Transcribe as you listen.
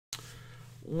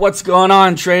What's going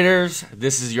on, traders?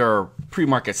 This is your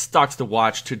pre-market stocks to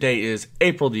watch. Today is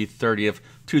April the 30th,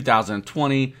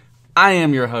 2020. I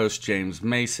am your host, James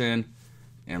Mason,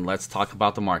 and let's talk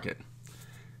about the market.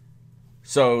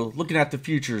 So, looking at the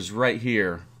futures right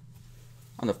here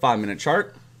on the 5-minute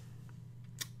chart,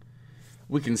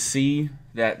 we can see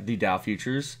that the Dow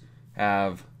futures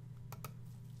have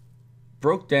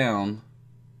broke down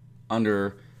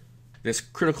under this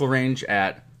critical range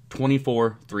at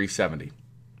 24,370.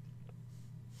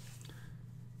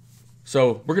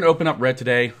 So we're going to open up red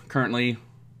today, currently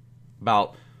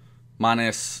about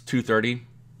minus 230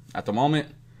 at the moment.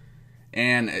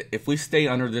 And if we stay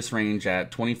under this range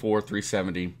at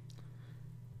 24,370,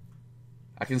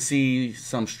 I can see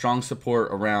some strong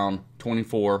support around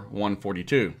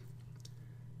 24,142.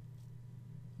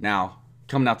 Now,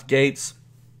 coming out the gates,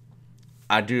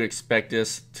 I do expect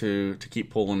this to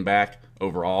keep pulling back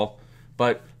overall,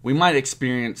 but we might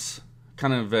experience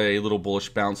kind of a little bullish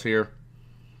bounce here,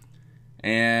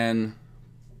 and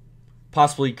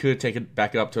possibly could take it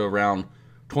back up to around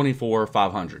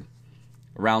 24,500.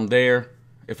 Around there,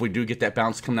 if we do get that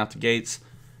bounce coming out the gates,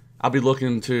 I'll be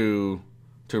looking to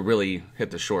really hit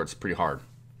the shorts pretty hard.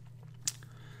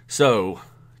 So,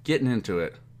 getting into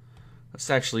it,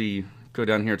 let's actually go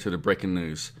down here to the breaking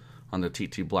news on the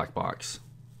TT Blackbox.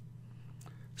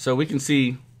 So we can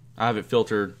see I have it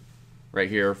filtered right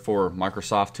here for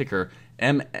Microsoft, ticker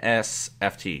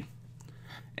MSFT.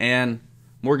 And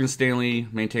Morgan Stanley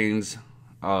maintains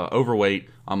overweight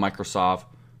on Microsoft,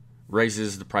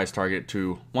 raises the price target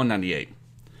to 198.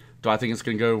 Do I think it's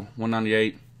going to go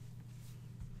 198?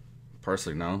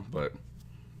 Personally, no, but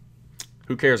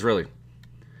who cares really?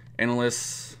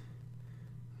 Analysts,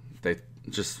 they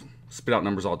just spit out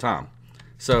numbers all the time.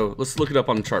 So let's look it up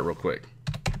on the chart real quick.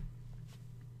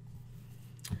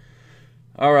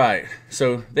 All right,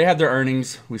 so they had their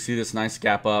earnings. We see this nice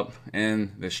gap up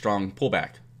and this strong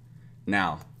pullback.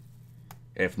 Now,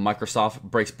 if Microsoft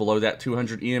breaks below that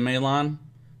 200 EMA line,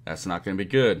 that's not going to be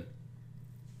good.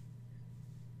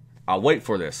 I'll wait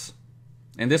for this.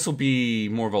 And this will be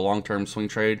more of a long-term swing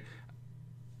trade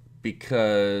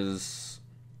because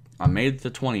on May the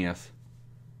 20th,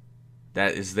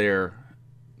 that is their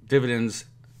dividends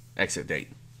exit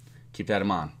date. Keep that in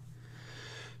mind.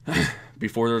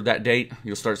 Before that date,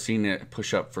 you'll start seeing it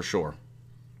push up for sure.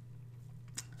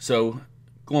 So,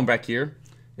 going back here,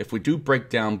 if we do break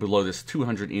down below this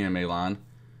 200 EMA line,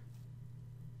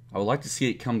 I would like to see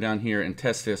it come down here and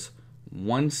test this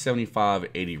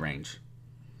 175.80 range.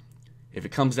 If it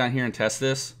comes down here and tests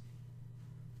this,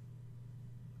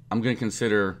 I'm going to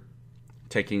consider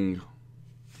taking,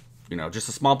 just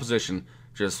a small position,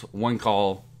 just one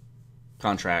call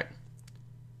contract,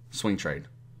 swing trade.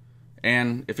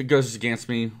 And if it goes against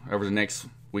me over the next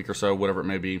week or so, whatever it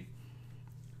may be,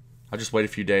 I'll just wait a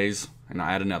few days and I'll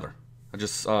add another. I'll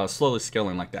just slowly scale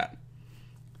in like that.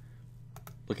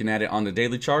 Looking at it on the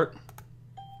daily chart,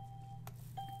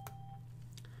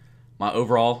 my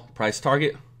overall price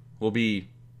target will be,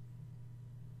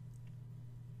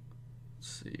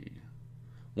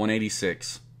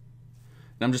 186.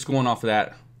 And I'm just going off of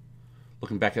that.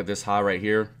 Looking back at this high right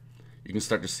here, you can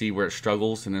start to see where it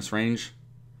struggles in this range.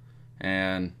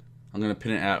 And I'm going to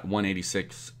pin it at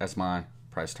 186 as my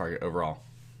price target overall.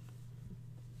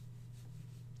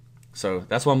 So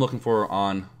that's what I'm looking for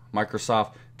on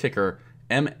Microsoft, ticker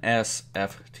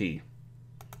MSFT.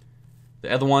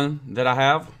 The other one that I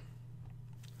have,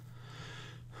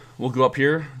 we'll go up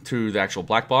here to the actual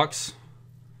black box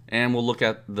and we'll look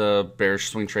at the bearish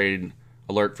swing trade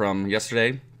alert from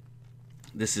yesterday.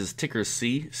 This is ticker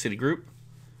C, Citigroup,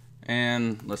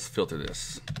 and let's filter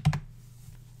this.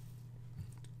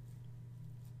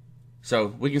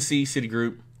 So we can see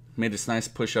Citigroup made this nice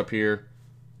push up here,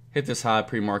 hit this high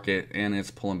pre-market, and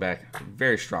it's pulling back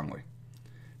very strongly.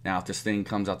 Now, if this thing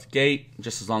comes out the gate,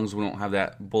 just as long as we don't have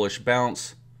that bullish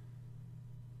bounce,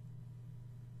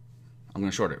 I'm going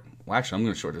to short it. Well, actually, I'm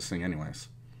going to short this thing anyways.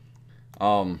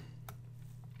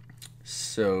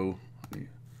 So,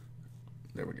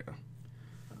 there we go.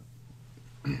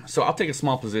 So I'll take a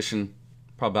small position,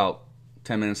 probably about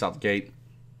 10 minutes out the gate.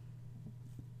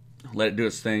 Let it do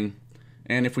its thing.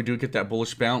 And if we do get that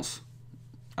bullish bounce,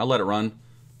 I'll let it run.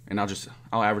 And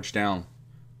I'll average down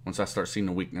once I start seeing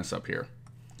the weakness up here.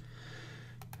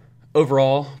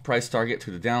 Overall, price target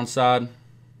to the downside,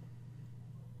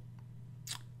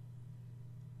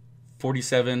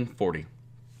 47.40.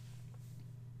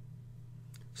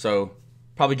 So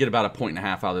probably get about a 1.5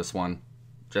 out of this one,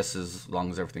 just as long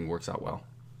as everything works out well.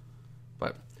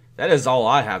 But that is all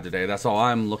I have today. That's all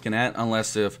I'm looking at,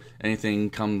 unless if anything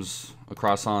comes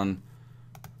across on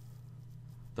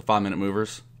the 5-minute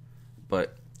movers.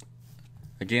 But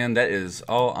again, that is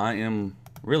all I am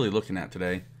really looking at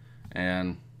today,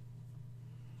 and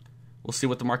we'll see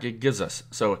what the market gives us.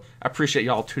 So I appreciate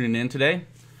y'all tuning in today.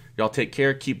 Y'all take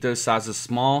care, keep those sizes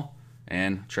small,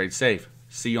 and trade safe.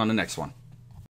 See you on the next one.